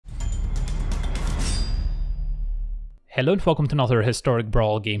Hello and welcome to another Historic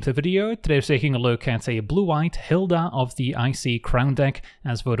Brawl gameplay video. Today we're taking a look at a blue-white Hylda of the Icy Crown deck,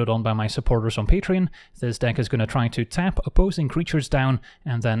 as voted on by my supporters on Patreon. This deck is going to try to tap opposing creatures down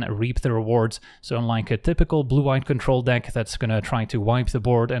and then reap the rewards. So unlike a typical blue-white control deck that's going to try to wipe the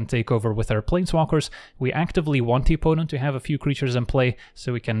board and take over with their planeswalkers, we actively want the opponent to have a few creatures in play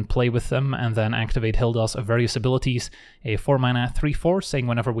so we can play with them and then activate Hylda's various abilities. A 4-mana 3/4 saying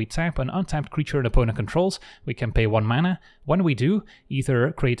whenever we tap an untapped creature an opponent controls, we can pay 1 mana. When we do,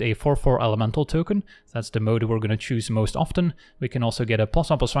 either create a 4/4 elemental token, that's the mode we're going to choose most often. We can also get a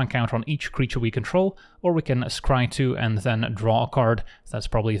 +1/+1 counter on each creature we control, or we can scry 2 and then draw a card. That's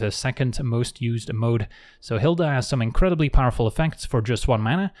probably the second most used mode. So Hylda has some incredibly powerful effects for just 1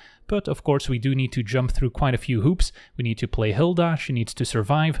 mana, but of course we do need to jump through quite a few hoops. We need to play Hylda, she needs to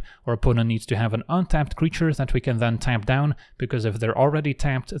survive, our opponent needs to have an untapped creature that we can then tap down, because if they're already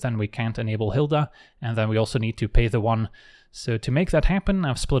tapped then we can't enable Hylda, and then we also need to pay the 1. So to make that happen,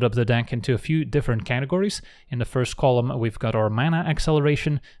 I've split up the deck into a few different categories. In the first column we've got our mana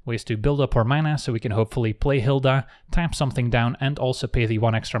acceleration, ways to build up our mana so we can hopefully play Hylda, tap something down and also pay the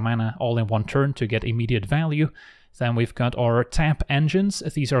 1 extra mana all in one turn to get immediate value. Then we've got our tap engines.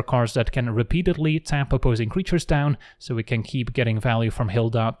 These are cards that can repeatedly tap opposing creatures down, so we can keep getting value from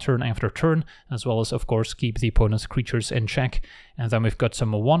Hylda turn after turn, as well as of course keep the opponent's creatures in check. And then we've got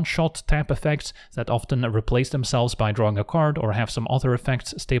some one-shot tap effects that often replace themselves by drawing a card or have some other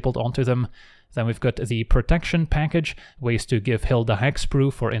effects stapled onto them. Then we've got the protection package, ways to give Hylda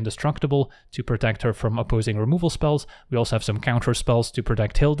hexproof or indestructible to protect her from opposing removal spells. We also have some counter spells to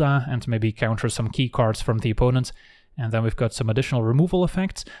protect Hylda and maybe counter some key cards from the opponent. And then we've got some additional removal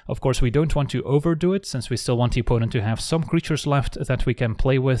effects. Of course, we don't want to overdo it, since we still want the opponent to have some creatures left that we can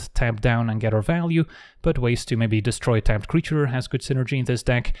play with, tap down and get our value, but ways to maybe destroy a tapped creature has good synergy in this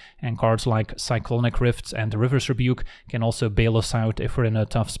deck, and cards like Cyclonic Rifts and River's Rebuke can also bail us out if we're in a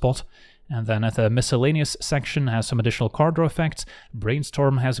tough spot. And then at the miscellaneous section has some additional card draw effects.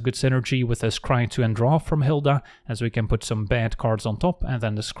 Brainstorm has a good synergy with a scry 2 and draw from Hylda, as we can put some bad cards on top and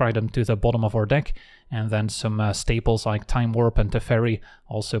then scry them to the bottom of our deck. And then some staples like Time Warp and Teferi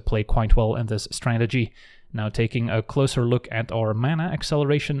also play quite well in this strategy. Now taking a closer look at our mana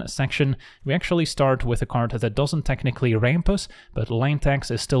acceleration section, we actually start with a card that doesn't technically ramp us, but land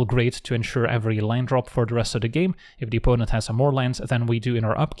tax is still great to ensure every land drop for the rest of the game. If the opponent has more lands than we do in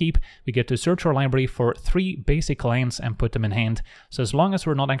our upkeep, we get to search our library for 3 basic lands and put them in hand. So as long as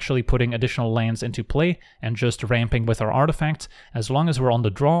we're not actually putting additional lands into play and just ramping with our artifacts, as long as we're on the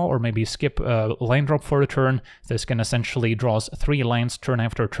draw or maybe skip a land drop for a turn, this can essentially draw us 3 lands turn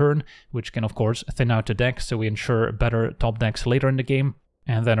after turn, which can of course thin out the deck, so we ensure better top decks later in the game.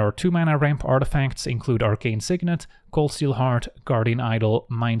 And then our 2 mana ramp artifacts include Arcane Signet, Cold Steel Heart, Guardian Idol,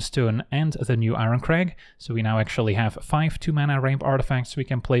 Mind Stone, and the new Iron Crag. So we now actually have 5 2 mana ramp artifacts we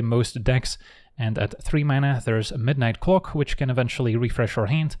can play most decks. And at 3 mana there's Midnight Clock, which can eventually refresh our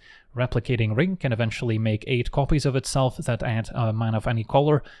hand. Replicating Ring can eventually make 8 copies of itself that add a mana of any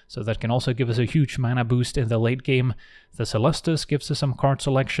color, so that can also give us a huge mana boost in the late game. The Celestus gives us some card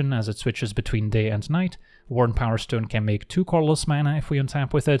selection as it switches between day and night. Worn Power Stone can make 2 colorless mana if we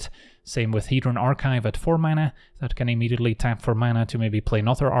untap with it. Same with Hedron Archive at 4 mana, that can immediately tap for mana to maybe play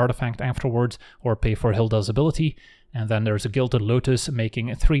another artifact afterwards or pay for Hylda's ability. And then there's a Gilded Lotus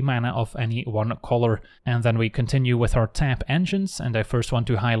making 3 mana of any one color. And then we continue with our tap engines, and I first want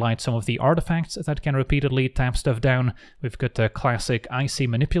to highlight some of the artifacts that can repeatedly tap stuff down. We've got the classic Icy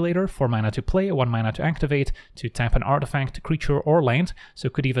Manipulator, 4 mana to play, 1 mana to activate, to tap an artifact, creature or land, so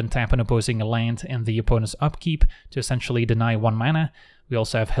could even tap an opposing land in the opponent's upkeep to essentially deny 1 mana. We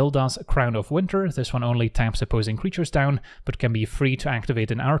also have Hylda's Crown of Winter. This one only taps opposing creatures down, but can be free to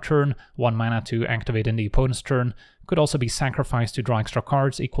activate in our turn, 1 mana to activate in the opponent's turn. Could also be sacrificed to draw extra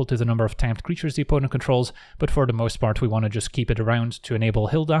cards equal to the number of tapped creatures the opponent controls, but for the most part we want to just keep it around to enable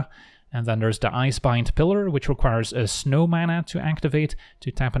Hylda. And then there's the Icebind Pillar, which requires a snow mana to activate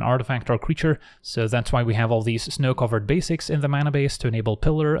to tap an artifact or creature, so that's why we have all these snow-covered basics in the mana base to enable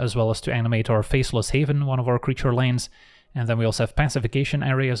Pillar, as well as to animate our Faceless Haven, one of our creature lands. And then we also have Pacification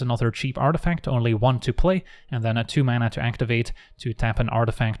Area as another cheap artifact, only 1 to play, and then a 2 mana to activate to tap an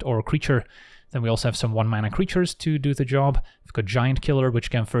artifact or creature. Then we also have some 1 mana creatures to do the job. We've got Giant Killer, which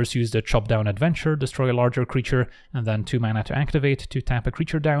can first use the Chop Down Adventure, destroy a larger creature, and then 2 mana to activate to tap a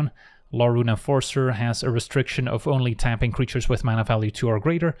creature down. Lorune Enforcer has a restriction of only tapping creatures with mana value 2 or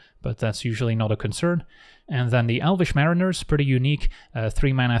greater, but that's usually not a concern. And then the Elvish Mariner's pretty unique,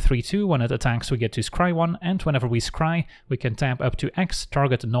 3 mana 3/2, when it attacks we get to scry 1, and whenever we scry we can tap up to X,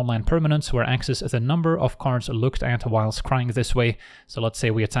 target non-land permanents, where X is the number of cards looked at while scrying this way. So let's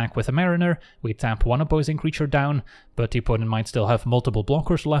say we attack with a Mariner, we tap one opposing creature down, but the opponent might still have multiple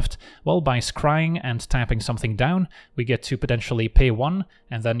blockers left. Well, by scrying and tapping something down, we get to potentially pay 1,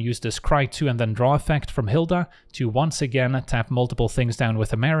 and then use the scry 2 and then draw effect from Hylda to once again tap multiple things down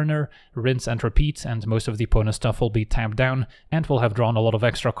with a Mariner, rinse and repeat, and most of the opponent's stuff will be tapped down, and we'll have drawn a lot of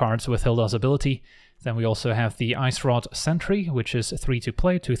extra cards with Hylda's ability. Then we also have the Ice Rod Sentry, which is 3 to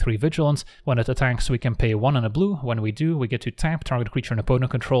play, 2/3 Vigilance. When it attacks, we can pay 1 and a blue. When we do, we get to tap target creature an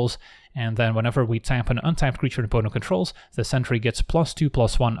opponent controls, and then whenever we tap an untapped creature an opponent controls, the Sentry gets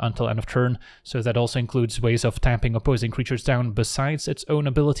 +2/+1 until end of turn. So that also includes ways of tapping opposing creatures down besides its own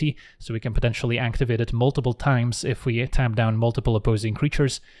ability, so we can potentially activate it multiple times if we tap down multiple opposing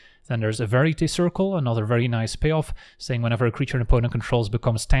creatures. Then there's a Verity Circle, another very nice payoff, saying whenever a creature an opponent controls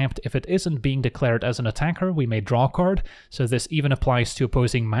becomes tapped, if it isn't being declared as an attacker, we may draw a card. So this even applies to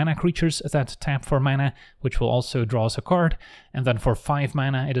opposing mana creatures that tap for mana, which will also draw us a card. And then for 5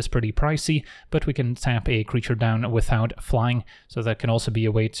 mana, it is pretty pricey, but we can tap a creature down without flying, so that can also be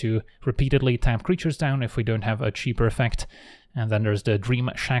a way to repeatedly tap creatures down if we don't have a cheaper effect. And then there's the Dream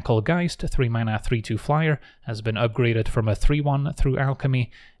Shackle Geist, 3 mana 3/2 flyer, has been upgraded from a 3/1 through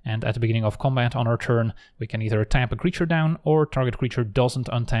Alchemy, and at the beginning of combat on our turn, we can either tap a creature down or target creature doesn't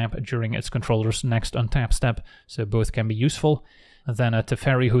untap during its controller's next untap step, so both can be useful. Then a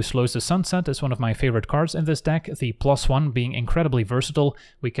Teferi Who Slows the Sunset is one of my favorite cards in this deck, the +1 being incredibly versatile.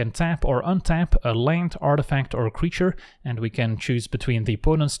 We can tap or untap a land, artifact, or creature, and we can choose between the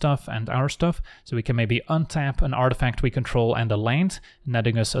opponent's stuff and our stuff. So we can maybe untap an artifact we control and a land,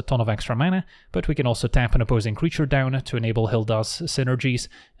 netting us a ton of extra mana, but we can also tap an opposing creature down to enable Hylda's synergies,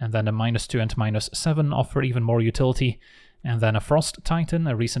 and then a -2 and -7 offer even more utility. And then a Frost Titan,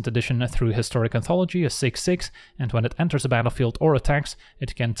 a recent addition through Historic Anthology, a 6/6, and when it enters the battlefield or attacks,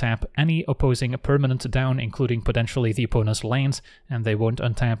 it can tap any opposing permanent down, including potentially the opponent's lands, and they won't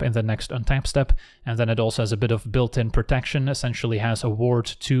untap in the next untap step. And then it also has a bit of built-in protection, essentially has a ward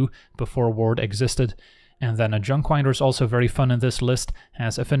 2 before ward existed. And then a Junkwinder is also very fun in this list,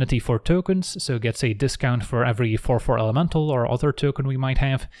 has affinity for tokens, so gets a discount for every 4/4 elemental or other token we might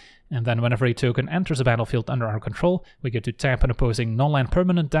have. And then whenever a token enters a battlefield under our control, we get to tap an opposing non-land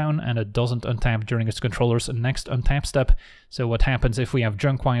permanent down, and it doesn't untap during its controller's next untap step. So what happens if we have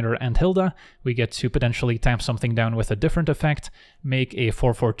Junkwinder and Hylda? We get to potentially tap something down with a different effect, make a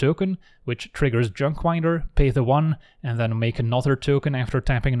 4/4 token, which triggers Junkwinder, pay the 1, and then make another token after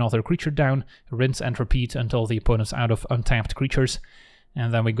tapping another creature down, rinse and repeat until the opponent's out of untapped creatures.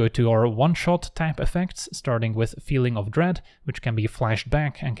 And then we go to our one-shot tap effects, starting with Feeling of Dread, which can be flashed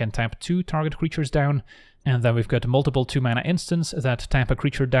back and can tap 2 target creatures down. And then we've got multiple 2-mana instants that tap a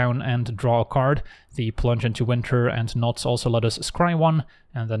creature down and draw a card. The Plunge into Winter and Knots also let us scry 1.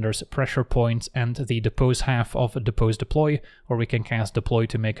 And then there's Pressure Point and the Depose half of Depose Deploy, or we can cast Deploy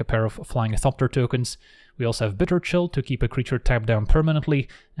to make a pair of Flying Thopter tokens. We also have Bitter Chill to keep a creature tapped down permanently,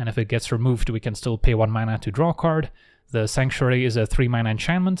 and if it gets removed we can still pay 1 mana to draw a card. The Sanctuary is a 3-mana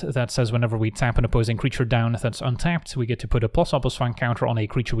enchantment that says whenever we tap an opposing creature down that's untapped, we get to put a +1/+1 counter on a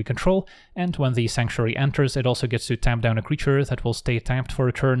creature we control, and when the Sanctuary enters, it also gets to tap down a creature that will stay tapped for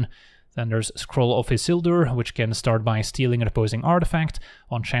a turn. Then there's Scroll of Isildur, which can start by stealing an opposing artifact.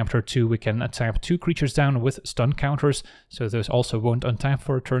 On Chapter 2, we can tap 2 creatures down with stun counters, so those also won't untap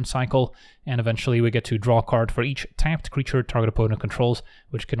for a turn cycle. And eventually we get to draw a card for each tapped creature target opponent controls,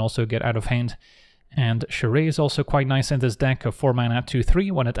 which can also get out of hand. And Charade is also quite nice in this deck, a 4-mana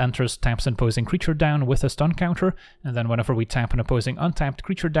 2/3. When it enters, taps an opposing creature down with a stun counter, and then whenever we tap an opposing untapped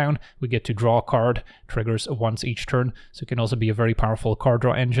creature down, we get to draw a card, triggers once each turn, so it can also be a very powerful card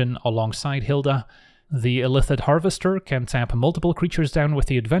draw engine alongside Hylda. The Illithid Harvester can tap multiple creatures down with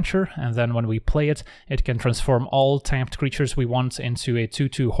the Adventure, and then when we play it, it can transform all tapped creatures we want into a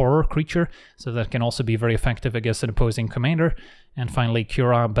 2/2 horror creature, so that can also be very effective against an opposing commander. And finally,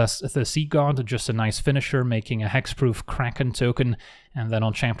 Kura Best the Sea God, just a nice finisher, making a hexproof Kraken token, and then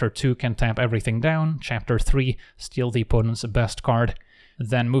on Chapter 2 can tap everything down, Chapter 3 steal the opponent's best card.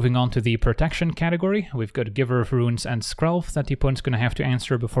 Then moving on to the protection category, we've got Giver of Runes and Skrelv that the opponent's going to have to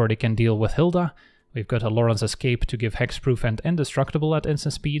answer before they can deal with Hylda. We've got a Loren's Escape to give hexproof and indestructible at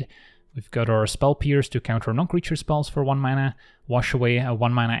instant speed. We've got our Spell Pierce to counter non-creature spells for 1 mana, Wash Away, a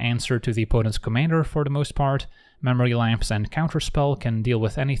 1-mana answer to the opponent's commander for the most part, Memory Lapse and Counterspell can deal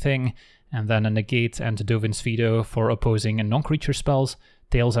with anything, and then a Negate and Dovin's Veto for opposing non-creature spells,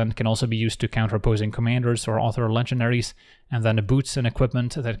 Tail's End can also be used to counter opposing commanders or other legendaries, and then the boots and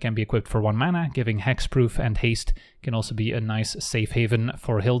equipment that can be equipped for 1 mana, giving hexproof and haste, can also be a nice safe haven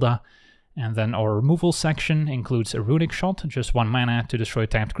for Hylda. And then our removal section includes a Runic Shot, just 1 mana to destroy a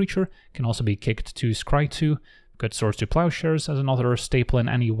tapped creature, can also be kicked to scry 2. Got Swords to Plowshares as another staple in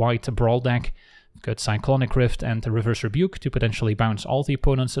any white Brawl deck. Got Cyclonic Rift and Reverse Rebuke to potentially bounce all the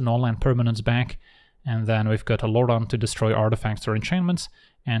opponent's non-land permanents back. And then we've got a Loran to destroy artifacts or enchantments,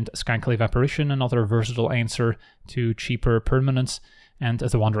 and Skyclave Apparition, another versatile answer to cheaper permanents. And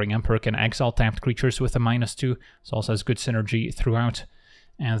the Wandering Emperor can exile tapped creatures with a -2, so also has good synergy throughout.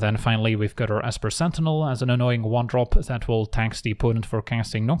 And then finally we've got our Esper Sentinel as an annoying 1-drop that will tax the opponent for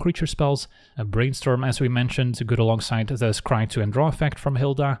casting non-creature spells. A Brainstorm, as we mentioned, good alongside the Scry 2 and Draw effect from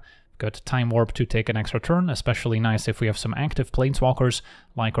Hylda. Got Time Warp to take an extra turn, especially nice if we have some active planeswalkers,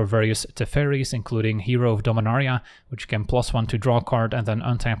 like our various Teferis, including Hero of Dominaria, which can +1 to draw a card and then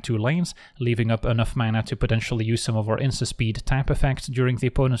untap 2 lanes, leaving up enough mana to potentially use some of our insta-speed tap effects during the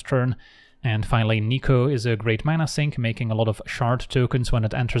opponent's turn. And finally, Nico is a great mana sink, making a lot of shard tokens when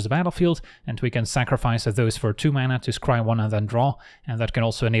it enters the battlefield, and we can sacrifice those for 2 mana to scry 1 and then draw, and that can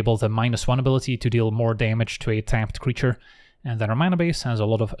also enable the -1 ability to deal more damage to a tapped creature. And then our mana base has a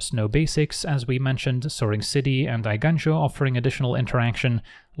lot of snow basics, as we mentioned, Soaring City and Aiganjo offering additional interaction,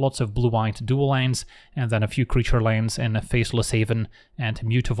 lots of blue-white dual lands, and then a few creature lands in Faceless Haven and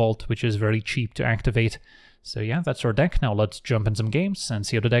Mutavault, which is very cheap to activate. So yeah, that's our deck. Now let's jump in some games and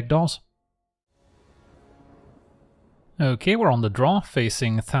see how the deck does. Okay, we're on the draw,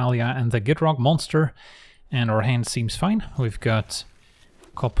 facing Thalia and the Gitrog monster, and our hand seems fine. We've got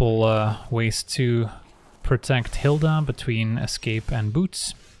a couple ways to protect Hylda between escape and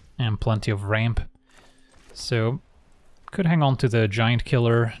boots, and plenty of ramp. So, could hang on to the Giant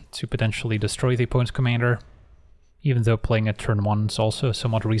Killer to potentially destroy the opponent's commander, even though playing at turn 1 is also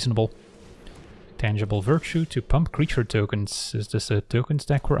somewhat reasonable. Tangible Virtue to pump creature tokens. Is this a tokens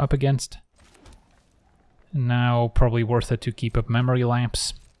deck we're up against? Now, probably worth it to keep up Memory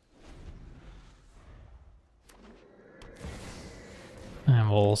Lapse. And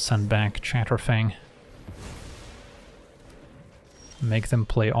we'll send back Chatterfang. Make them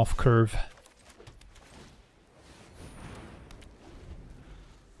play off curve.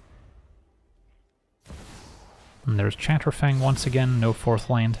 And there's Chatterfang once again, no 4th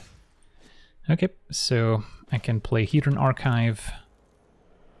land. Okay, so I can play Hedron Archive,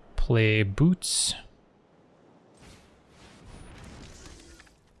 play Boots,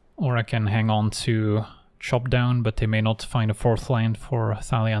 or I can hang on to Chop Down, but they may not find a 4th land for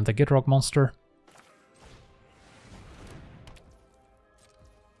Thalia and the Gitrog monster.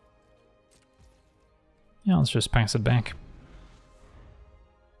 Yeah, let's just pass it back.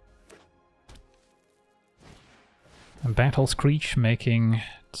 A Battle Screech, making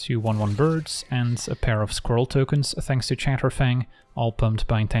 2 1/1 birds and a pair of squirrel tokens thanks to Chatterfang, all pumped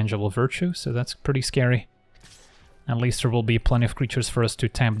by Intangible Virtue, so that's pretty scary. At least there will be plenty of creatures for us to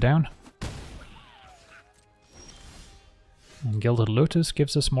tap down. And Gilded Lotus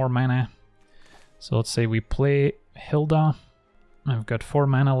gives us more mana. So let's say we play Hylda. I've got 4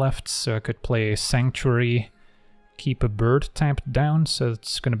 mana left, so I could play Sanctuary, keep a bird tapped down, so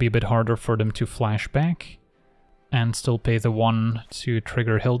it's going to be a bit harder for them to flash back, and still pay the 1 to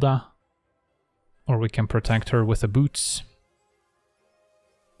trigger Hylda. Or we can protect her with the boots.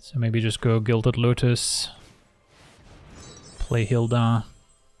 So maybe just go Gilded Lotus, play Hylda,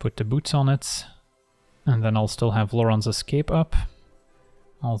 put the boots on it, and then I'll still have Loran's Escape up,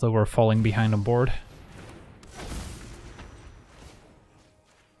 although we're falling behind on board.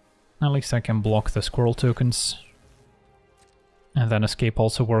 At least I can block the squirrel tokens. And then Escape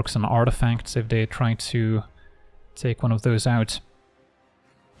also works on artifacts if they try to take one of those out.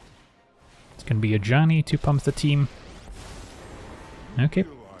 It's gonna be a Johnny to pump the team. Okay.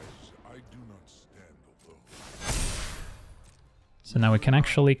 So now we can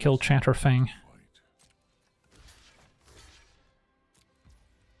actually kill Chatterfang.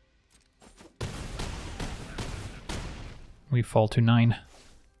 We fall to 9.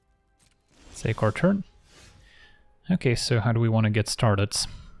 Take our turn. Okay, so how do we want to get started?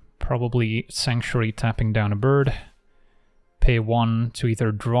 Probably Sanctuary tapping down a bird. Pay 1 to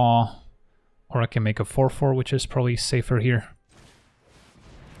either draw, or I can make a 4/4, which is probably safer here.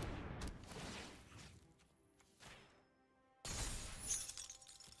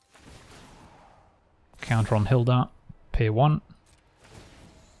 Counter on Hylda, pay 1.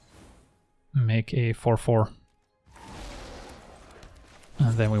 Make a 4/4.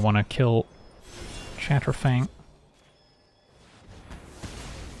 And then we want to kill Chatterfang.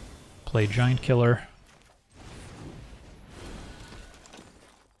 Play Giant Killer.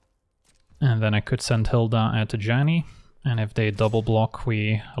 And then I could send Hylda at Ajani, and if they double block,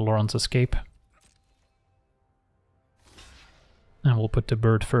 we Lawrence escape. And we'll put the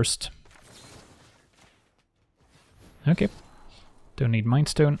bird first. Okay. Don't need Mind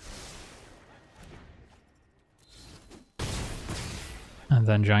Stone. And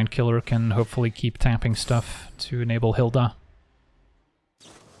then Giant Killer can hopefully keep tapping stuff to enable Hylda.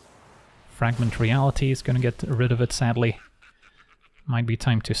 Fragment Reality is gonna get rid of it, sadly. Might be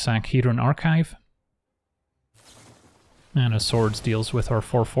time to sack Hedron Archive. And a Swords deals with our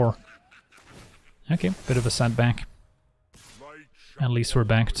 4/4. Okay, bit of a setback. At least we're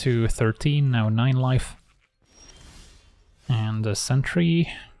back to 13, now 9 life. And a Sentry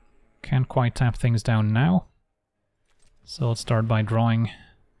can't quite tap things down now. So let's start by drawing.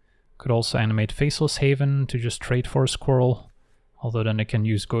 Could also animate Faceless Haven to just trade for a Squirrel, although then they can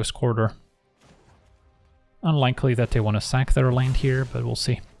use Ghost Quarter. Unlikely that they want to sack their land here, but we'll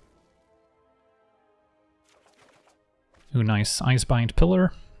see. Ooh, nice Icebind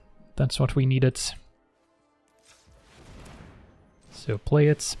Pillar. That's what we needed. So play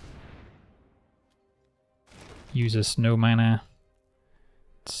it. Uses no mana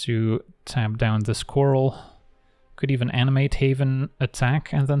to tap down the Squirrel. Could even animate Haven,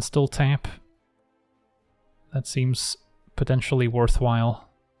 attack, and then still tap. That seems potentially worthwhile.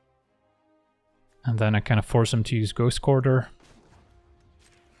 And then I kind of force him to use Ghost Quarter.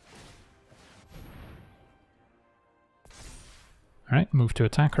 Alright, move to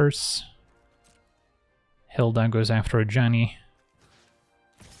attackers. Hylda goes after Ajani.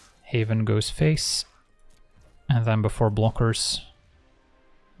 Haven goes face. And then before blockers,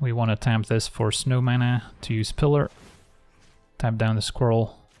 we want to tap this for snow mana to use Pillar. Tap down the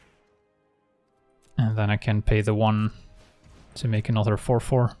Squirrel. And then I can pay the 1 to make another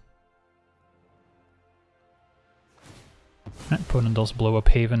 4/4. Opponent does blow up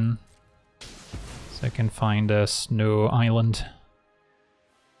Haven. So I can find a snow island.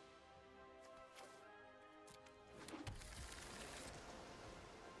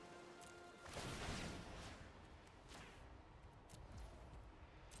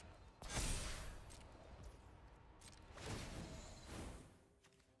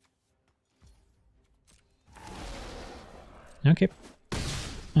 Okay.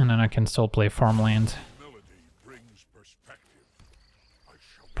 And then I can still play farmland.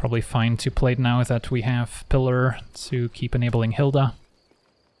 Probably fine to play it now that we have Pillar to keep enabling Hylda.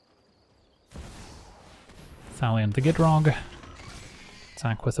 Thalia and the Gitrog.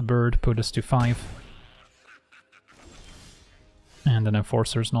 Attack with a bird, put us to 5. And an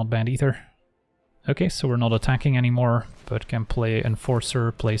Enforcer's not bad either. Okay, so we're not attacking anymore, but can play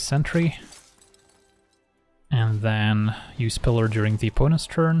Enforcer, play Sentry. And then use Pillar during the opponent's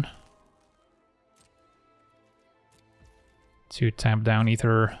turn. To tap down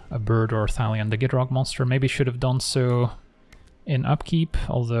either a bird or Thalia and the Gitrog monster. Maybe should have done so in upkeep,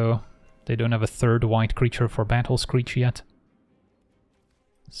 although they don't have a 3rd white creature for Battle Screech yet.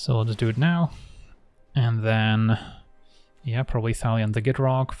 So let's do it now. And then, yeah, probably Thalia and the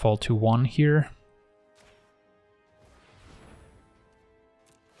Gitrog fall to 1 here.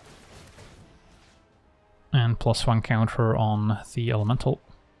 And +1 counter on the Elemental.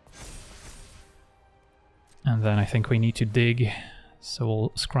 And then I think we need to dig, so we'll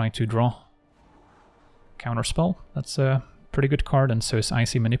scry to draw. Counterspell, that's a pretty good card, and so is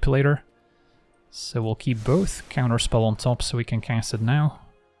Icy Manipulator. So we'll keep both. Counterspell on top so we can cast it now.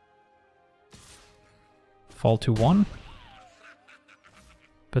 Fall to 1.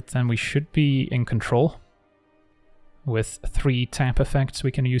 But then we should be in control. With 3 tap effects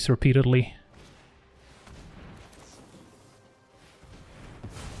we can use repeatedly.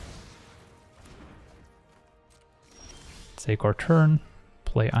 Take our turn,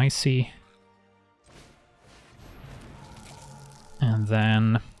 play Icy, and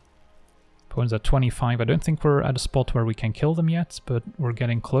then opponent's at 25. I don't think we're at a spot where we can kill them yet, but we're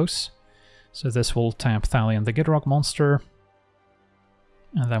getting close. So this will tap Thalia and the Gitrog monster,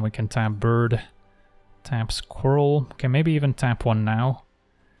 and then we can tap bird, tap Squirrel. Okay, maybe even tap 1 now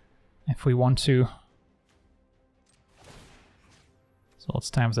if we want to. So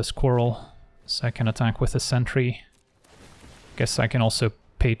let's tap the Squirrel so I can attack with a Sentry. Guess I can also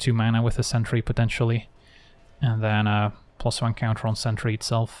pay 2 mana with a Sentry potentially, and then a +1 counter on Sentry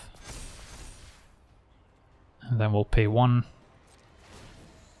itself. And then we'll pay 1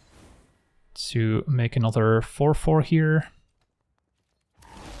 to make another 4/4 here.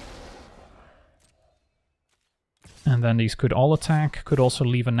 And then these could all attack, could also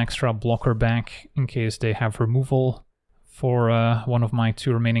leave an extra blocker back in case they have removal for one of my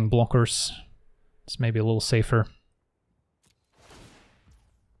 2 remaining blockers. It's maybe a little safer.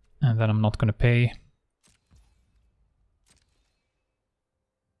 And then I'm not going to pay.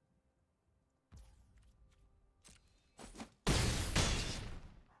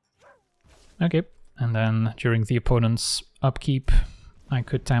 Okay, and then during the opponent's upkeep, I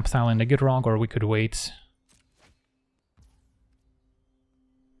could tap Thalia and Gitrog, or we could wait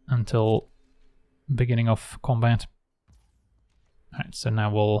until beginning of combat. Alright, so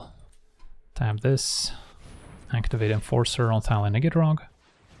now we'll tap this, activate Enforcer on Thalia and Gitrog.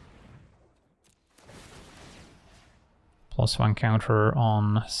 +1 counter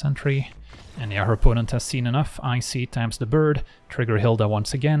on Sentry. And yeah, her opponent has seen enough. Icy taps the bird, trigger Hylda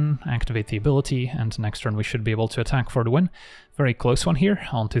once again, activate the ability, and next turn we should be able to attack for the win. Very close one here,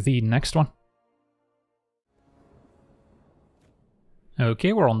 on to the next one.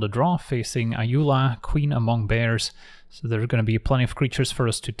 Okay, we're on the draw, facing Ayula, Queen Among Bears, so there's going to be plenty of creatures for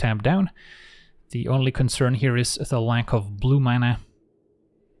us to tap down. The only concern here is the lack of blue mana,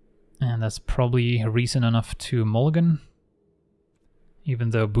 and that's probably reason enough to mulligan.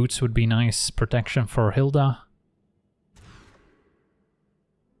 Even though boots would be nice protection for Hylda.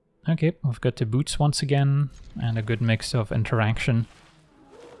 Okay, we've got the boots once again, and a good mix of interaction.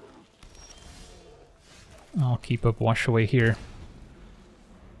 I'll keep up Wash Away here.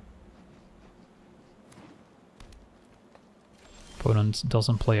 Opponent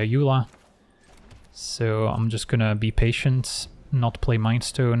doesn't play Ayula, so I'm just gonna be patient, not play Mind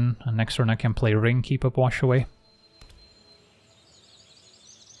Stone, and next turn I can play Ring, keep up Wash Away.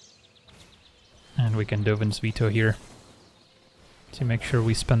 And we can Dovin's Veto here to make sure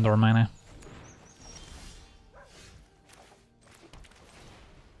we spend our mana.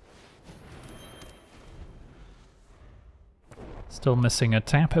 Still missing a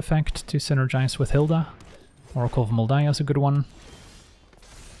tap effect to synergize with Hylda. Oracle of Moldaya is a good one.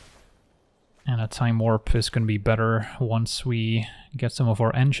 And a Time Warp is going to be better once we get some of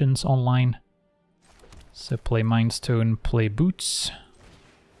our engines online. So play Mind Stone, play Boots.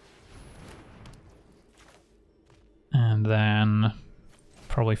 And then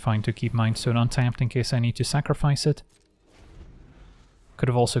probably fine to keep Mind Stone untapped in case I need to sacrifice it. Could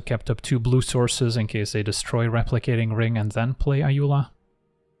have also kept up 2 blue sources in case they destroy Replicating Ring and then play Ayula.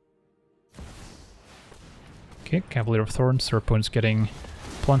 Okay, Cavalier of Thorns, her opponent's getting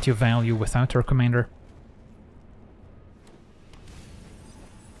plenty of value without her commander.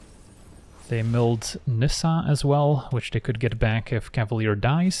 They milled Nissa as well, which they could get back if Cavalier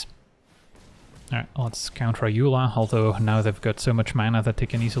dies. Alright, let's counter Ayula, although now they've got so much mana that they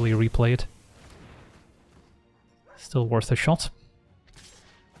can easily replay it. Still worth a shot.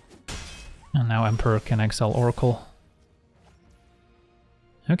 And now Emperor can exile Oracle.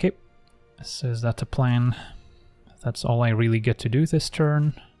 Okay, so is that the plan? That's all I really get to do this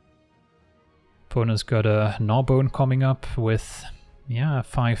turn. Opponent's got a Gnawbone coming up with, yeah, a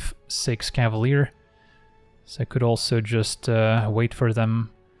 5/6 Cavalier. So I could also just wait for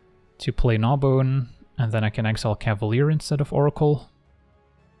them to play Gnawbone, and then I can exile Cavalier instead of Oracle.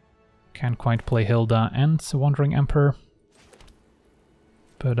 Can't quite play Hylda and Wandering Emperor,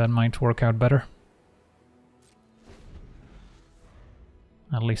 but that might work out better.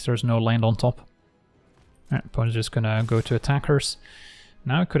 At least there's no land on top. Alright, opponent's just gonna go to attackers.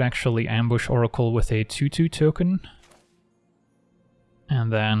 Now I could actually ambush Oracle with a 2/2 token,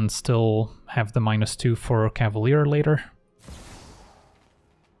 and then still have the -2 for Cavalier later.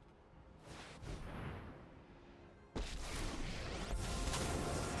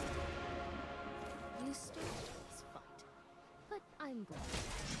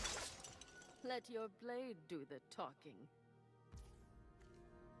 Let your blade do the talking.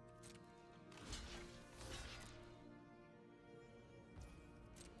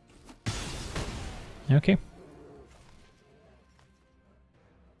 Okay.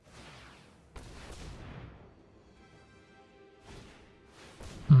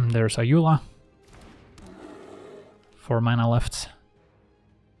 There's Ayula. 4 mana left.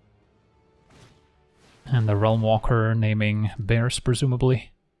 And the Realm Walker naming bears,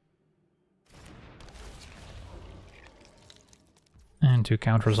 presumably. And 2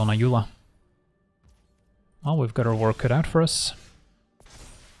 counters on Ayula. Well, we've got our work cut out for us.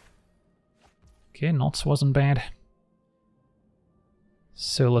 Okay, Knots wasn't bad.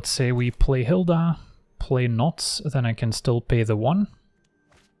 So let's say we play Hylda, play Knots, then I can still pay the 1.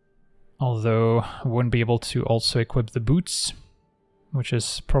 Although I wouldn't be able to also equip the boots, which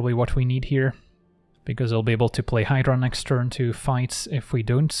is probably what we need here, because I'll be able to play Hydra next turn to fight if we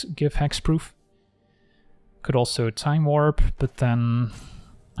don't give hexproof. Could also Time Warp, but then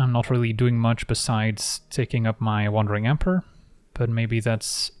I'm not really doing much besides taking up my Wandering Emperor, but maybe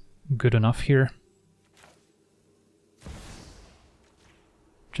that's good enough here.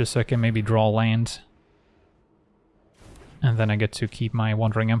 just so I can maybe draw land. And then I get to keep my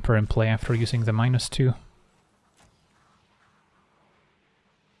Wandering Emperor in play after using the -2.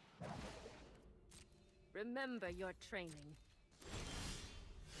 Remember your training.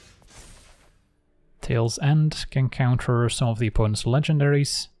 Tail's End can counter some of the opponent's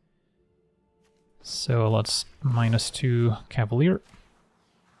legendaries. So let's -2 Cavalier.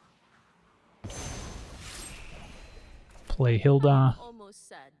 Play Hylda. Almost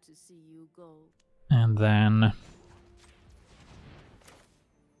sad to see you go. And then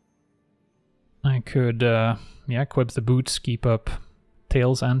I could, yeah, equip the boots, keep up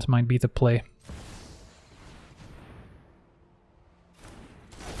Tail's End might be the play.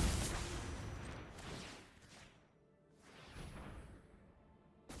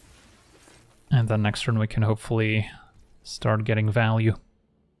 And then next turn we can hopefully start getting value.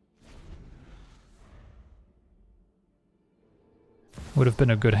 Would have been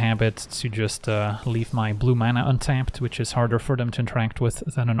a good habit to just leave my blue mana untapped, which is harder for them to interact with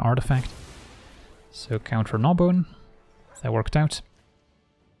than an artifact. So counter Gnawbone, that worked out.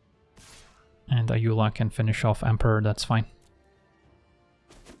 And Ayula can finish off Emperor, that's fine.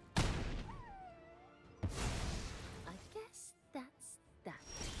 I guess that's that.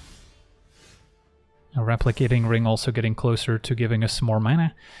 A Replicating Ring also getting closer to giving us more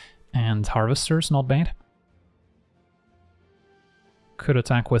mana. And Harvester's not bad. Could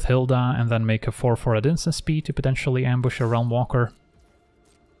attack with Hylda and then make a 4/4 at instant speed to potentially ambush a Realm Walker.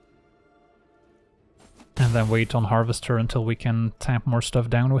 And then wait on Harvester until we can tap more stuff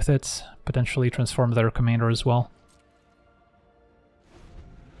down with it. Potentially transform their commander as well.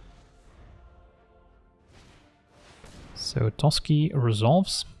 So Toski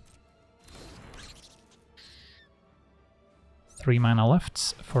resolves. 3 mana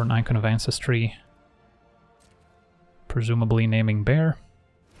left for an Icon of Ancestry. Presumably naming Bear.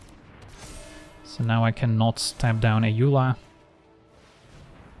 So now I cannot tap down Ayula.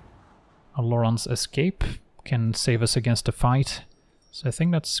 Loran's Escape can save us against a fight, so I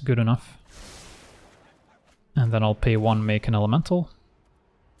think that's good enough. And then I'll pay 1, make an Elemental.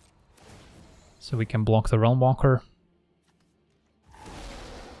 So we can block the Realm Walker.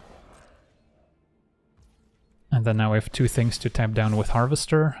 And then now I have 2 things to tap down with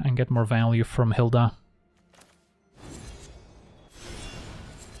Harvester and get more value from Hylda.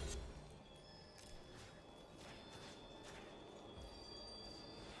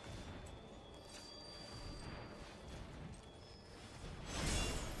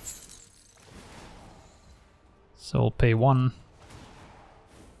 So I'll pay 1,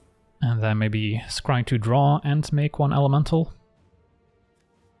 and then maybe scry to draw and make 1 elemental.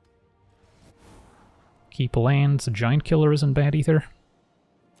 Keep a land, Giant Killer isn't bad either.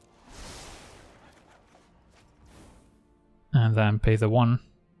 And then pay the 1.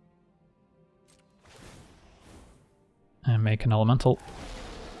 And make an elemental.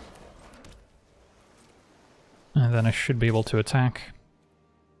 And then I should be able to attack.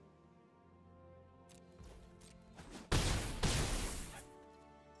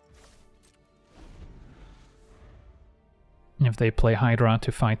 If they play Hydra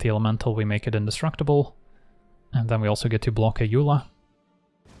to fight the elemental, we make it indestructible. And then we also get to block Ayula.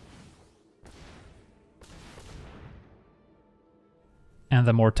 And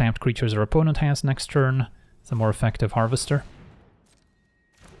the more tapped creatures our opponent has next turn, the more effective Harvester.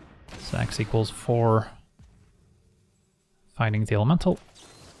 So X equals 4 fighting the elemental.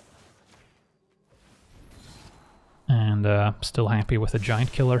 And still happy with the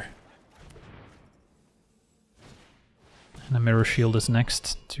Giant Killer. And a Mirror Shield is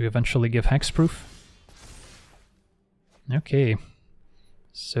next to eventually give Hexproof. Okay,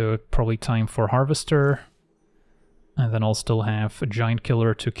 so probably time for Harvester. And then I'll still have a Giant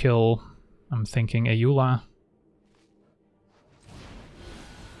Killer to kill, I'm thinking Ayula.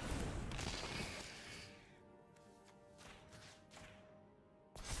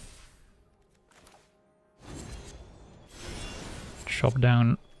 Chop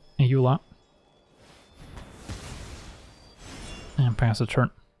down Ayula. And pass the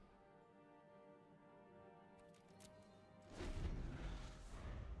turn.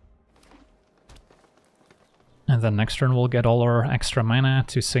 And then next turn we'll get all our extra mana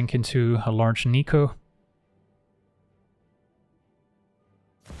to sink into a large Nico.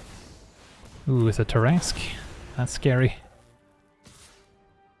 Ooh, with a Tarask. That's scary.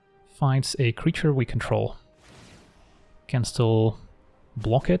 Fights a creature we control. Can still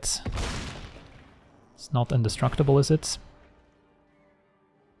block it. It's not indestructible, is it?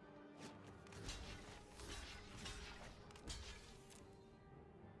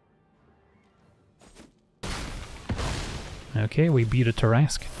 Okay, we beat a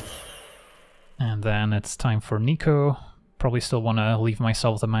Tarask. And then it's time for Nico. Probably still want to leave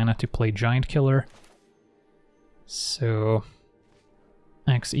myself the mana to play Giant Killer. So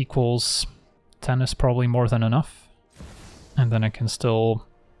X equals 10 is probably more than enough. And then I can still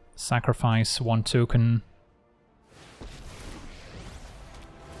sacrifice 1 token.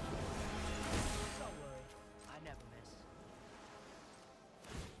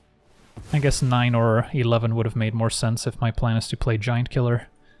 I guess 9 or 11 would have made more sense if my plan is to play Giant Killer.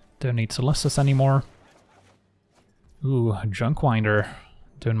 Don't need Celestis anymore. Ooh, Junkwinder.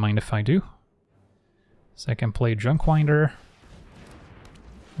 Don't mind if I do. So I can play Junkwinder,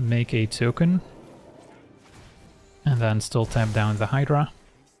 make a token, and then still tap down the Hydra.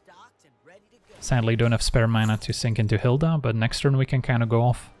 Sadly don't have spare mana to sink into Hylda, but next turn we can kind of go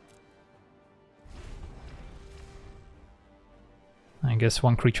off. I guess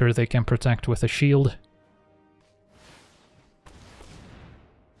one creature they can protect with a shield.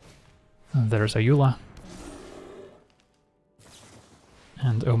 And there's Ayula.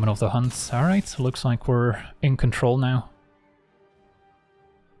 And Omen of the Hunt. Alright, looks like we're in control now.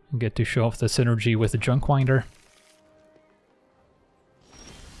 Get to show off the synergy with the Junkwinder.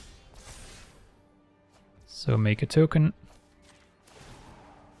 So make a token.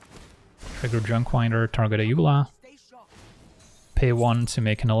 Trigger Junkwinder, target Ayula. Pay 1 to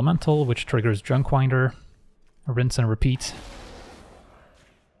make an elemental, which triggers Junkwinder. Rinse and repeat.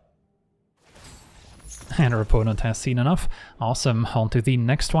 And our opponent has seen enough. Awesome, on to the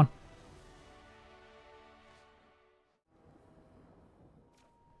next one.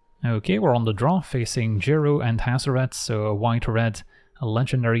 Okay, we're on the draw, facing Djeru and Hazoret, so a white-red, a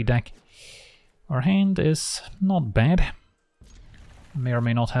legendary deck. Our hand is not bad. May or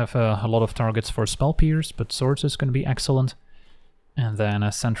may not have a lot of targets for Spell Pierce, but Swords is going to be excellent. And then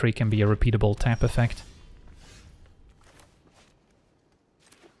a Sentry can be a repeatable tap effect.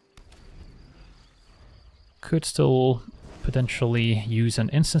 Could still potentially use an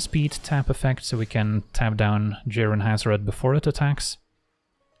instant speed tap effect so we can tap down Djeru and Hazoret before it attacks.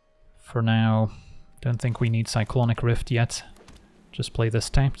 For now, don't think we need Cyclonic Rift yet. Just play this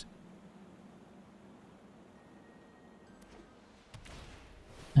tapped.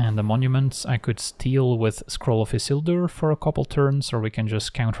 And the Monument I could steal with Scroll of Isildur for a couple turns, or we can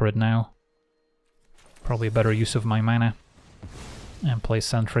just counter it now. Probably a better use of my mana. And play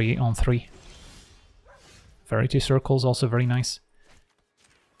Sentry on 3. Verity Circle's also very nice.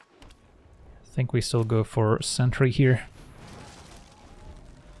 I think we still go for Sentry here.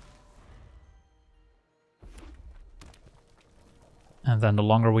 And then the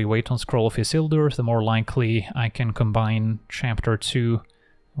longer we wait on Scroll of Isildur, the more likely I can combine Chapter 2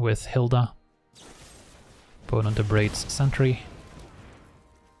 with Hylda. Opponent abrades Sentry.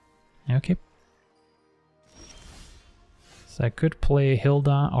 Okay. So I could play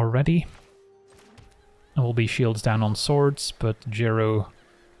Hylda already. It will be shields down on swords, but Djeru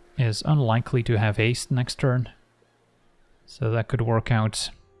is unlikely to have haste next turn. So that could work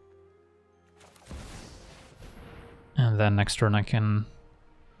out. And then next turn I can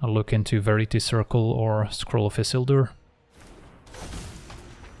look into Verity Circle or Scroll of Isildur.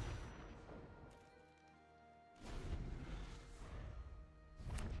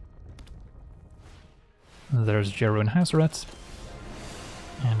 There's Djeru and Hazoret.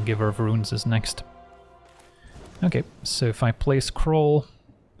 And Giver of Runes is next. Okay, so if I play Scroll,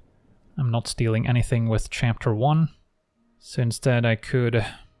 I'm not stealing anything with Chapter 1. So instead I could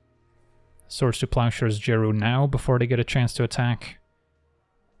Swords to Plowshares Djeru now before they get a chance to attack.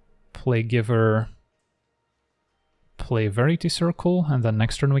 Play Giver, play Verity Circle, and then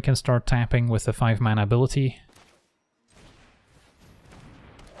next turn we can start tapping with the 5 mana ability.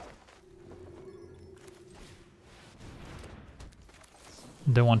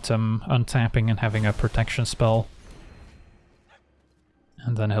 Don't want them untapping and having a protection spell.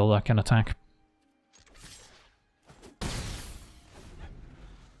 And then Hylda can attack.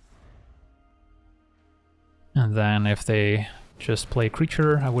 And then if they just play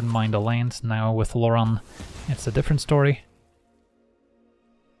creature, I wouldn't mind a land. Now with Loran, it's a different story.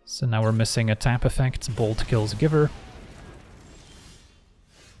 So now we're missing a tap effect. Bolt kills Giver.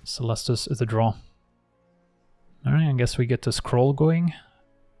 Celestis is the draw. Alright, I guess we get the Scroll going.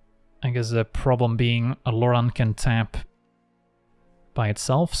 I guess the problem being Loran can tap by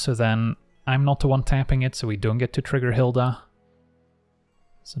itself, so then I'm not the one tapping it, so we don't get to trigger Hylda.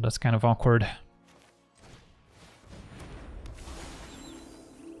 So that's kind of awkward.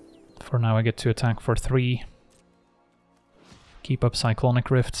 For now I get to attack for 3. Keep up Cyclonic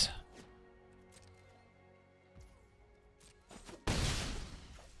Rift.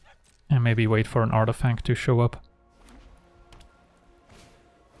 And maybe wait for an artifact to show up.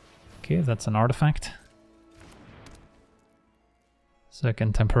 Okay, that's an artifact. So I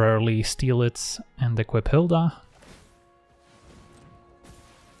can temporarily steal it and equip Hylda.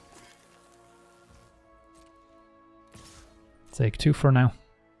 Take 2 for now.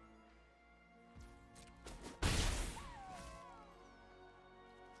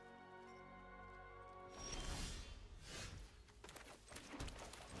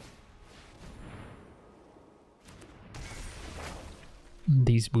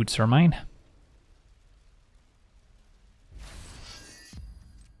 These boots are mine.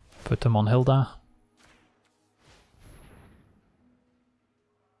 Put them on Hylda.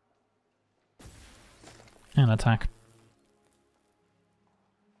 And attack.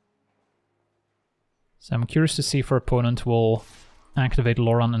 So I'm curious to see if our opponent will activate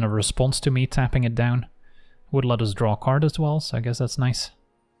Loran in a response to me tapping it down. Would let us draw a card as well, so I guess that's nice.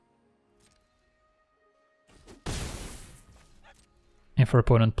 If our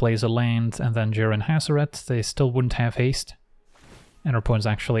opponent plays a land and then Djeru and Hazoret, they still wouldn't have haste. And our opponent's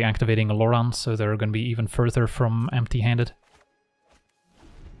actually activating a Loran, so they're going to be even further from empty-handed.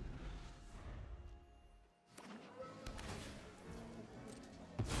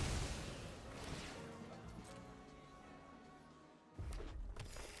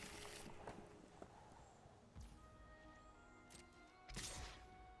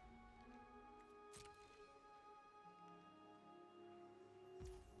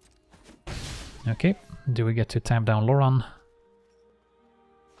 Okay, do we get to tap down Loran?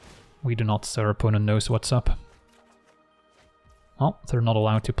 We do not, so our opponent knows what's up. Well, they're not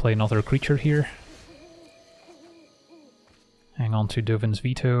allowed to play another creature here. Hang on to Dovin's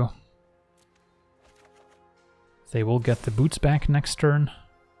veto. They will get the boots back next turn.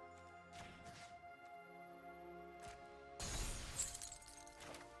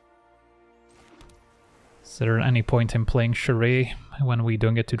 Is there any point in playing Charade when we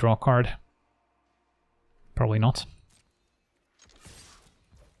don't get to draw a card? Probably not.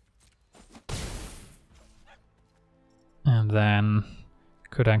 And then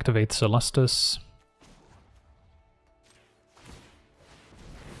could activate Celestus.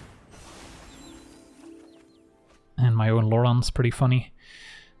 And my own Loran's pretty funny.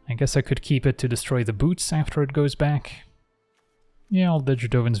 I guess I could keep it to destroy the boots after it goes back. Yeah, I'll ditch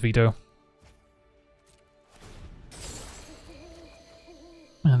Dovin's veto.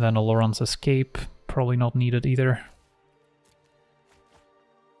 And then a Loran's escape. Probably not needed either.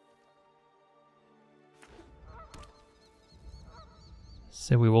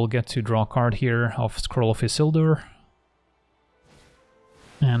 So we will get to draw a card here of Scroll of Isildur.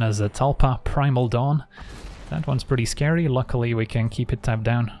 And as a Talpa, Primal Dawn. That one's pretty scary. Luckily we can keep it tapped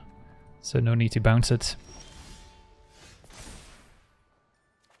down, so no need to bounce it.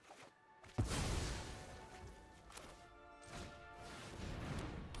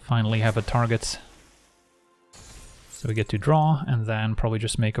 Finally have a target. So we get to draw, and then probably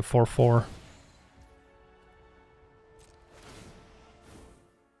just make a 4/4.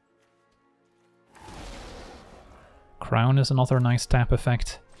 Crown is another nice tap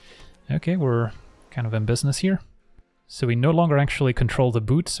effect. Okay, we're kind of in business here. So we no longer actually control the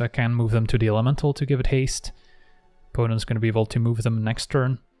boots, so I can move them to the elemental to give it haste. Opponent's going to be able to move them next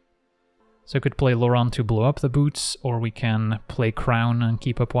turn. So I could play Loran to blow up the boots, or we can play Crown and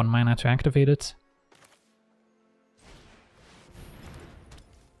keep up 1 mana to activate it.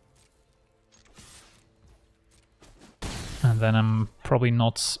 And then I'm probably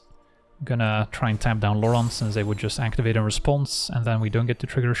not gonna try and tap down Loran, since they would just activate in response, and then we don't get to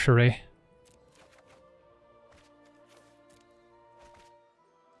trigger Charade.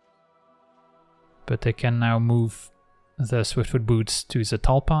 But they can now move the Swiftfoot boots to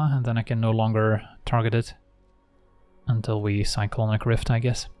Zetalpa, and then I can no longer target it until we Cyclonic Rift, I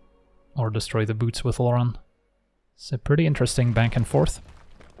guess. Or destroy the boots with Loran. It's a pretty interesting back and forth.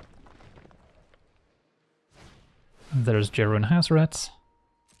 There's Djeru and Hazoret.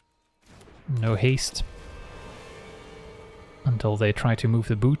 No haste. Until they try to move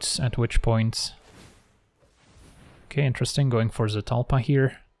the boots, at which point... Okay, interesting, going for Zetalpa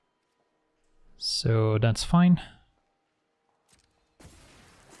here. So that's fine.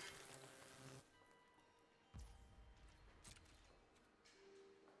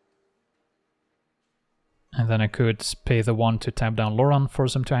 And then I could pay the 1 to tap down Loran,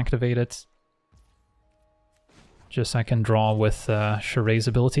 force him to activate it. Just so I can draw with Charade's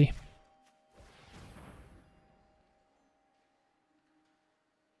ability.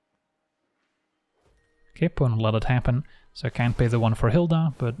 Okay, opponent let it happen. So I can't pay the 1 for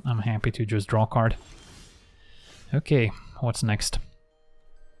Hylda, but I'm happy to just draw a card. Okay, what's next?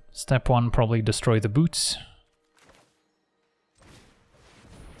 Step 1, probably destroy the boots.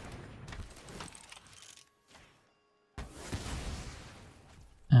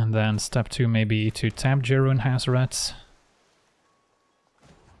 And then step 2 maybe to tap Djeru and Hazoret.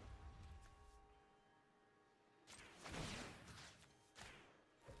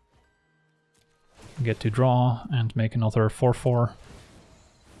 Get to draw and make another 4/4.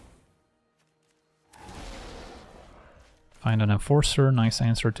 Find an Enforcer, nice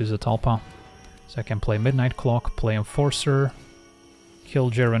answer to Zetalpa. So I can play Midnight Clock, play Enforcer,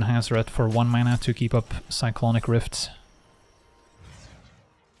 kill Djeru and Hazoret for 1 mana to keep up Cyclonic Rift.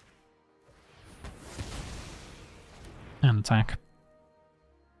 And attack.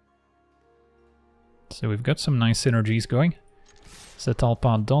 So we've got some nice synergies going.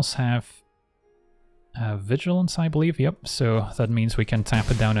 Zetalpa does have Vigilance, I believe, yep, so that means we can tap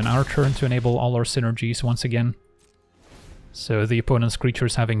it down in our turn to enable all our synergies once again. So the opponent's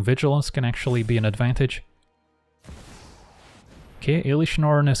creatures having Vigilance can actually be an advantage. Okay,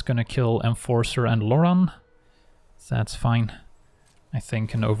 Eilishnorn is gonna kill Enforcer and Loran. That's fine. I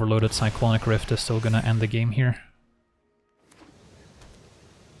think an overloaded Cyclonic Rift is still gonna end the game here.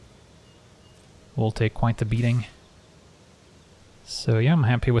 We'll take quite the beating. So yeah, I'm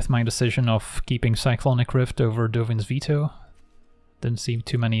happy with my decision of keeping Cyclonic Rift over Dovin's Veto. Didn't see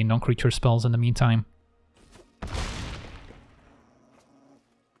too many non-creature spells in the meantime.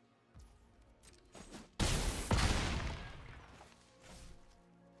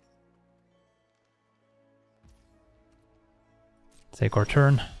 Take our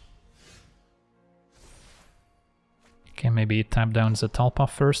turn. Okay, maybe tap down Zetalpa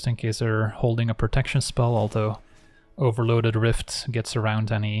first in case they're holding a protection spell, although Overloaded Rift gets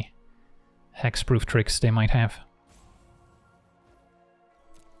around any hexproof tricks they might have.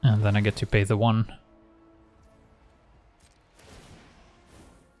 And then I get to pay the 1.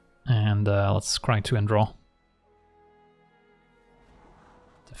 And let's cry 2 and draw.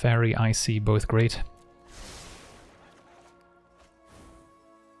 The Fairy, Icy, both great.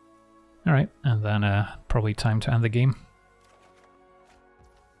 Alright, and then probably time to end the game.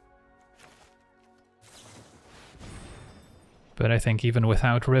 But I think even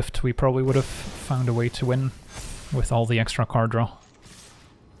without Rift, we probably would have found a way to win with all the extra card draw.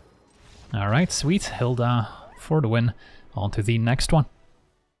 Alright, sweet. Hylda for the win. On to the next one.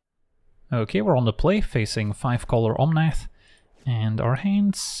 Okay, we're on the play, facing 5-color Omnath. And our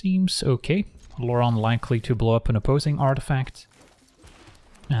hand seems okay. Loran likely to blow up an opposing artifact.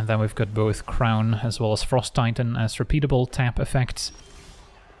 And then we've got both Crown as well as Frost Titan as repeatable tap effects.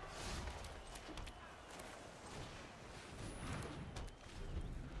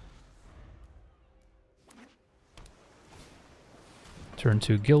 Turn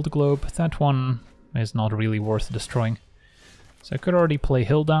to Guild Globe. That one is not really worth destroying. So I could already play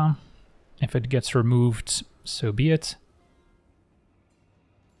Hylda. If it gets removed, so be it.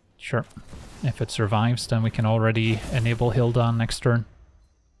 Sure. If it survives, then we can already enable Hylda next turn.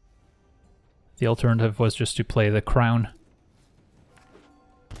 The alternative was just to play the Crown.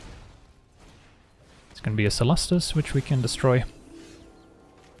 It's going to be a Celestus, which we can destroy.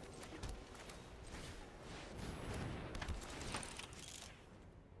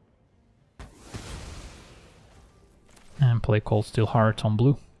 And play Cold Steel Heart on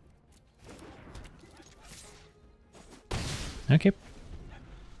blue. Okay.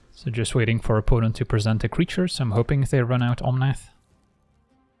 So just waiting for opponent to present a creature, so I'm hoping they run out Omnath.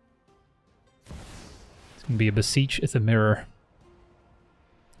 It's going to be a Besiege the Mirror.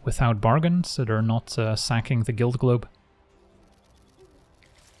 Without Bargain, so they're not sacking the Guild Globe.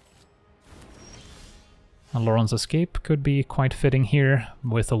 And Loran's Escape could be quite fitting here,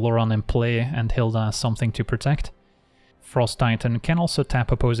 with a Loran in play and Hylda as something to protect. Frost Titan can also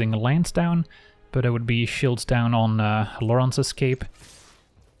tap opposing lands down, but it would be shields down on Loran's Escape.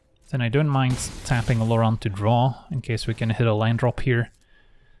 Then I don't mind tapping Loran to draw, in case we can hit a land drop here.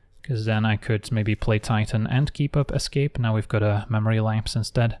 Because then I could maybe play Titan and keep up Escape. Now we've got a Memory Lapse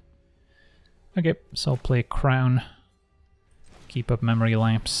instead. Okay, so I'll play Crown, keep up Memory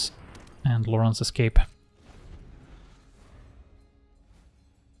Lapse, and Loran's Escape.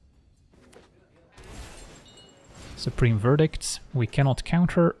 Supreme Verdict, we cannot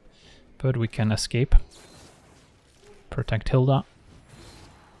counter, but we can escape. Protect Hylda.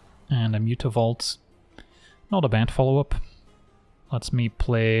 And a Mutavault. Not a bad follow-up. Lets me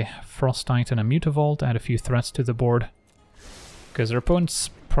play Frost Titan and Mutavault, add a few threats to the board. Because their opponent's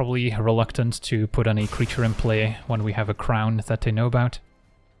probably reluctant to put any creature in play when we have a Crown that they know about.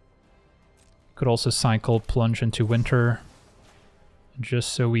 Could also cycle Plunge into Winter,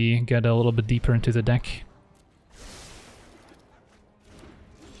 just so we get a little bit deeper into the deck.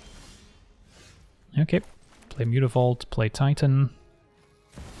 Okay, play Mutavault, play Titan.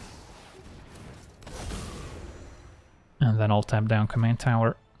 And then I'll tap down Command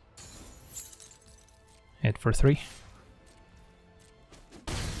Tower. Hit for 3.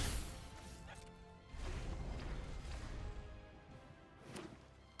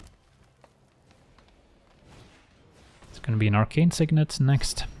 It's going to be an Arcane Signet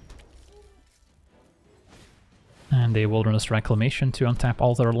next. And a Wilderness Reclamation to untap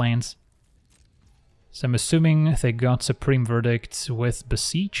all their lands. So I'm assuming they got Supreme Verdict with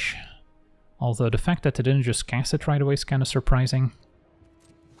Besiege. Although the fact that they didn't just cast it right away is kind of surprising.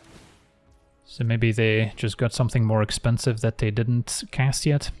 So maybe they just got something more expensive that they didn't cast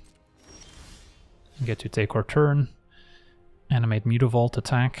yet. Get to take our turn. Animate Mutavault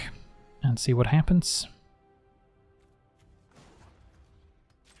attack. And see what happens.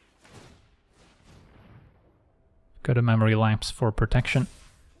 Got a Memory Lapse for protection.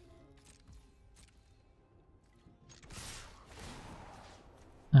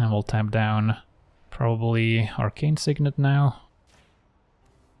 And we'll tap down probably Arcane Signet now.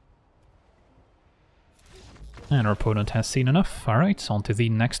 And our opponent has seen enough. Alright, on to the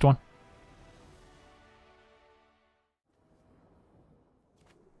next one.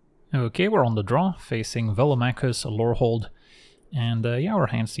 Okay, we're on the draw, facing Velomachus Lorehold. And yeah, our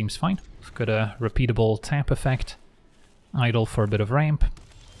hand seems fine. We've got a repeatable tap effect. Idle for a bit of ramp.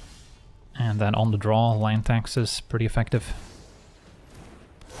 And then on the draw, land taxes, pretty effective.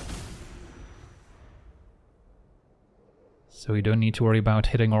 So we don't need to worry about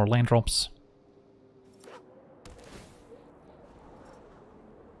hitting our land drops.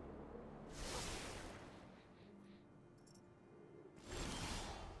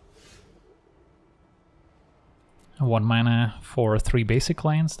 One mana for 3 basic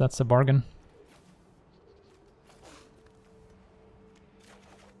lands, that's a bargain.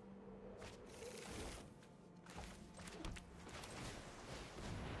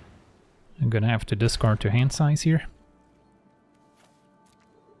 I'm gonna have to discard to hand size here.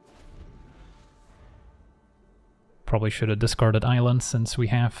 Probably should have discarded Island since we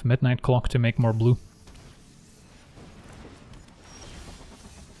have Midnight Clock to make more blue.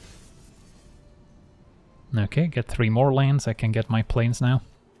 Okay, get 3 more lands, I can get my planes now.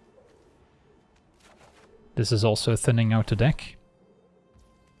 This is also thinning out the deck.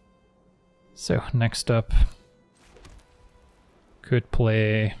 So, next up, could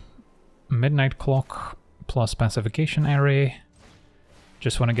play Midnight Clock plus Pacification Array.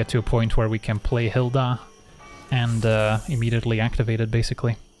 Just want to get to a point where we can play Hylda and immediately activate it,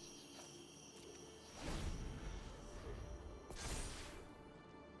 basically.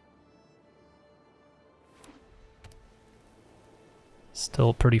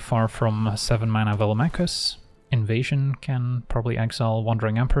 Still pretty far from 7 mana Velomachus. Invasion can probably exile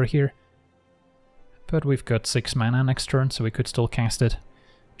Wandering Emperor here. But we've got 6 mana next turn, so we could still cast it.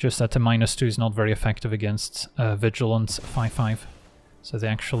 Just that the -2 is not very effective against Vigilance 5/5. So they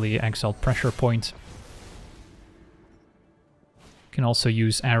actually exiled Pressure Point. Can also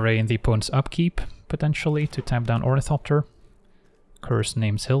use Array in the opponent's upkeep, potentially, to tap down Ornithopter. Curse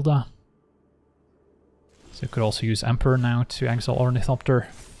names Hylda. So could also use Emperor now to exile Ornithopter.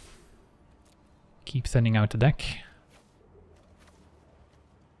 Keep thinning out the deck.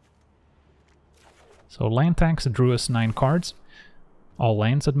 So land tax drew us 9 cards. All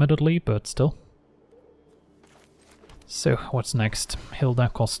lands, admittedly, but still. So, what's next?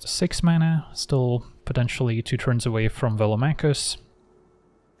 Hylda costs 6 mana, still potentially 2 turns away from Velomachus.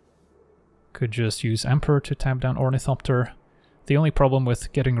 Could just use Emperor to tap down Ornithopter. The only problem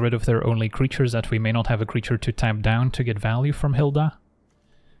with getting rid of their only creature is that we may not have a creature to tap down to get value from Hylda.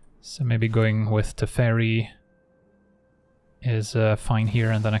 So maybe going with Teferi is fine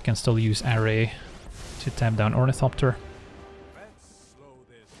here, and then I can still use Array to tap down Ornithopter. Let's slow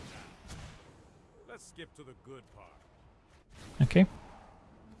this down. Let's skip to the good part. Okay.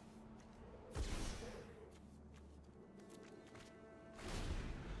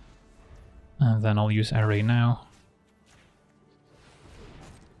 And then I'll use Array now.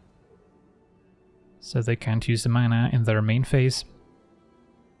 So they can't use the mana in their main phase.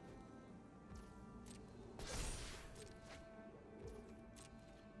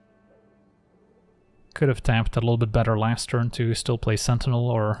 Could have tapped a little bit better last turn to still play Sentinel,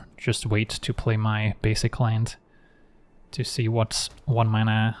 or just wait to play my basic land to see what 1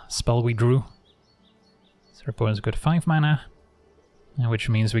 mana spell we drew. So our opponent's got 5 mana, which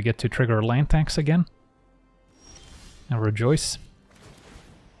means we get to trigger land tax again. And rejoice.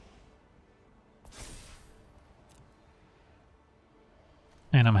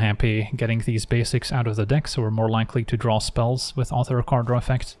 And I'm happy getting these basics out of the deck, so we're more likely to draw spells with other card draw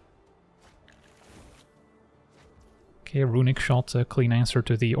effects. Okay, Runic Shot, a clean answer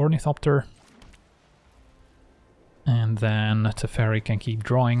to the Ornithopter. And then Teferi can keep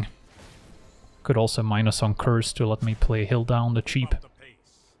drawing. Could also minus on Curse to let me play Hylda on the cheap.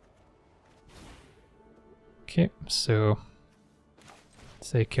 Okay, so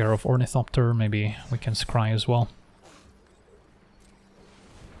take care of Ornithopter, maybe we can scry as well.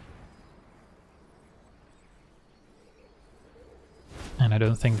 And I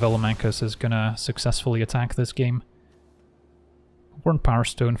don't think Velomachus is gonna successfully attack this game. Worn Power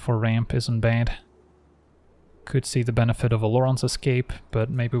Stone for ramp isn't bad. Could see the benefit of a Loran's Escape, but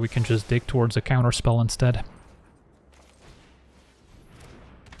maybe we can just dig towards a counterspell instead.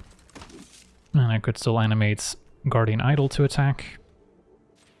 And I could still animate Guardian Idol to attack.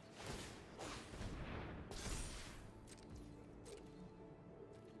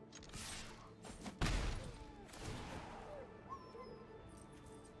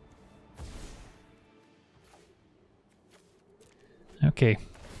 Okay.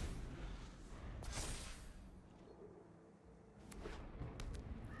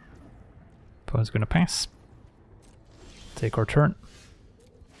 Opponent's gonna pass. Take our turn.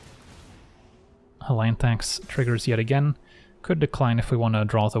 Halantax triggers yet again. Could decline if we want to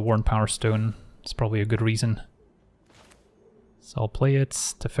draw the Worn Power Stone. It's probably a good reason. So I'll play it.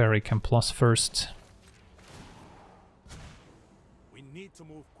 Teferi can plus first. We need to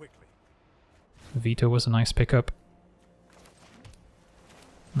move quickly. Veto was a nice pickup.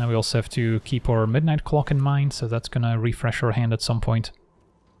 Now we also have to keep our Midnight Clock in mind, so that's gonna refresh our hand at some point.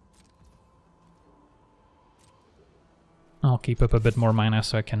 I'll keep up a bit more mana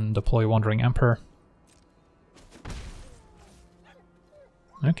so I can deploy Wandering Emperor.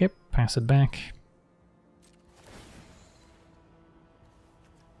 Okay, pass it back.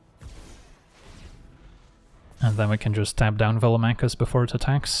 And then we can just tap down Velomachus before it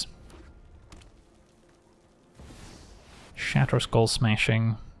attacks. Shatter Skull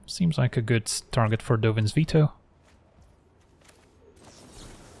Smashing seems like a good target for Dovin's Veto.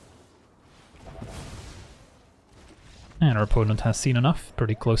 And our opponent has seen enough,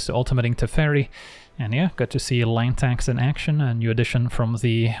 pretty close to ultimating Teferi. And yeah, got to see Lantax in action, a new addition from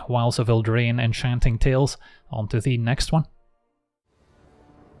the Wilds of Eldraine Enchanting Tales. On to the next one.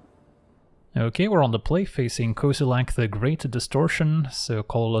 Okay, we're on the play, facing Kozilek the Great Distortion, so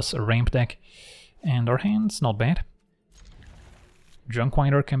colorless ramp deck. And our hand's not bad.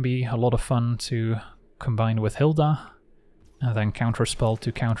 Junkwinder can be a lot of fun to combine with Hylda, and then counterspell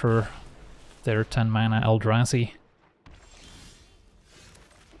to counter their 10 mana Eldrazi.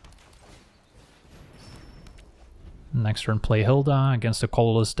 Next turn play Hylda against a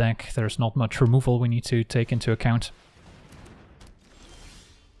colorless deck. There's not much removal we need to take into account.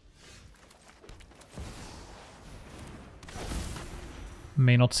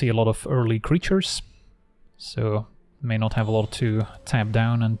 May not see a lot of early creatures, so may not have a lot to tap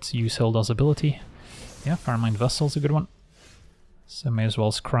down and use Hylda's ability. Yeah, Firemind Vessel's a good one. So may as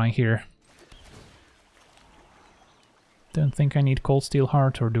well scry here. Don't think I need Cold Steel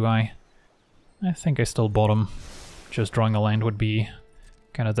Heart, or do I? I think I still bottom. Just drawing a land would be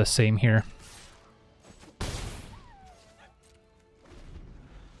kind of the same here.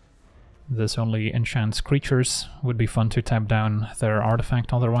 This only enchants creatures. Would be fun to tap down their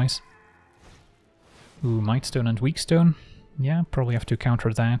artifact otherwise. Ooh, Mightstone and Weakstone. Yeah, probably have to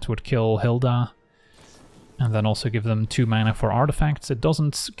counter that. Would kill Hylda. And then also give them 2 mana for artifacts. It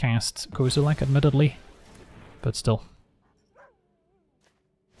doesn't cast Kozilek, admittedly. But still.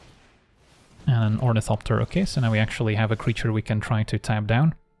 And an Ornithopter. Okay, so now we actually have a creature we can try to tap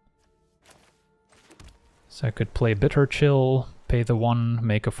down. So I could play Bitter Chill, pay the 1,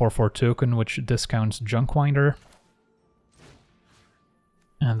 make a 4/4 token, which discounts Junkwinder.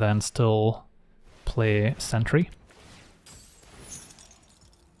 And then still play Sentry.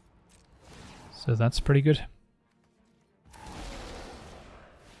 So that's pretty good.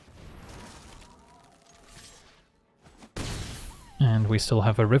 And we still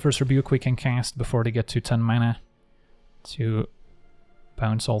have a River's Rebuke we can cast before they get to 10 mana to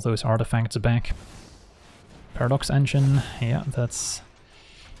bounce all those artifacts back. Paradox Engine, yeah, that's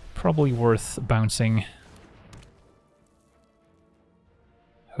probably worth bouncing.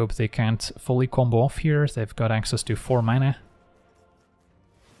 Hope they can't fully combo off here. They've got access to 4 mana.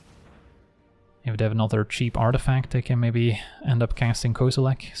 If they have another cheap artifact, they can maybe end up casting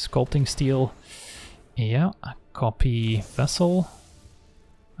Kozilek. Sculpting Steel, yeah, copy Vessel.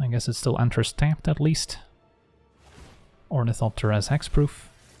 I guess it still enters tapped at least. Ornithopter as hexproof.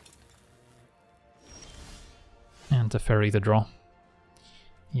 And Teferi the draw.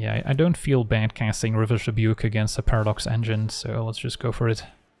 Yeah, I don't feel bad casting River's Rebuke against a Paradox Engine, so let's just go for it.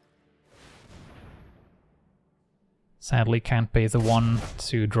 Sadly can't pay the 1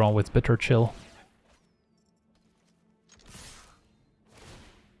 to draw with Bitter Chill.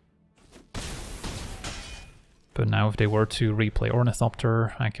 But now if they were to replay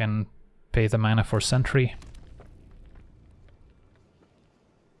Ornithopter, I can pay the mana for Sentry.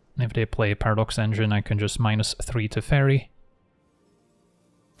 If they play Paradox Engine, I can just -3 to Fairy.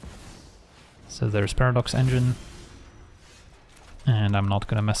 So there's Paradox Engine. And I'm not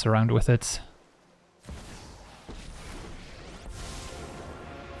gonna mess around with it.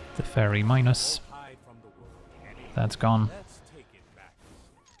 The Fairy minus. That's gone.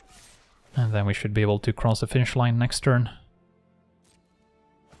 And then we should be able to cross the finish line next turn.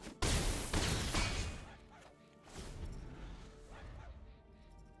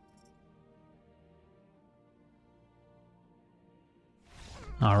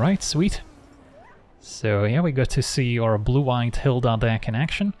 Alright, sweet. So yeah, we got to see our blue-white Hylda deck in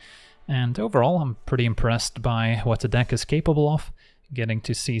action. And overall, I'm pretty impressed by what the deck is capable of. Getting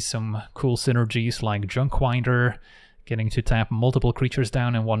to see some cool synergies like Junkwinder, getting to tap multiple creatures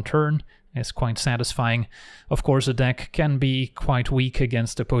down in one turn is quite satisfying. Of course, the deck can be quite weak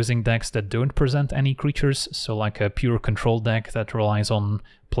against opposing decks that don't present any creatures, so like a pure control deck that relies on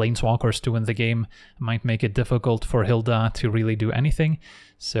planeswalkers to win the game might make it difficult for Hylda to really do anything.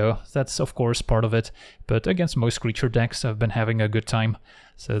 So that's of course part of it, but against most creature decks I've been having a good time.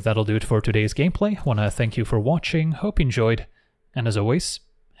 So that'll do it for today's gameplay. Wanna thank you for watching, hope you enjoyed, and as always,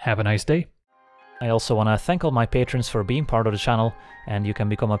 have a nice day. I also want to thank all my patrons for being part of the channel, and you can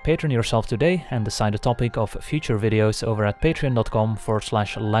become a patron yourself today and decide the topic of future videos over at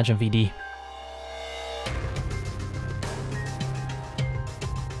patreon.com/LegenVD.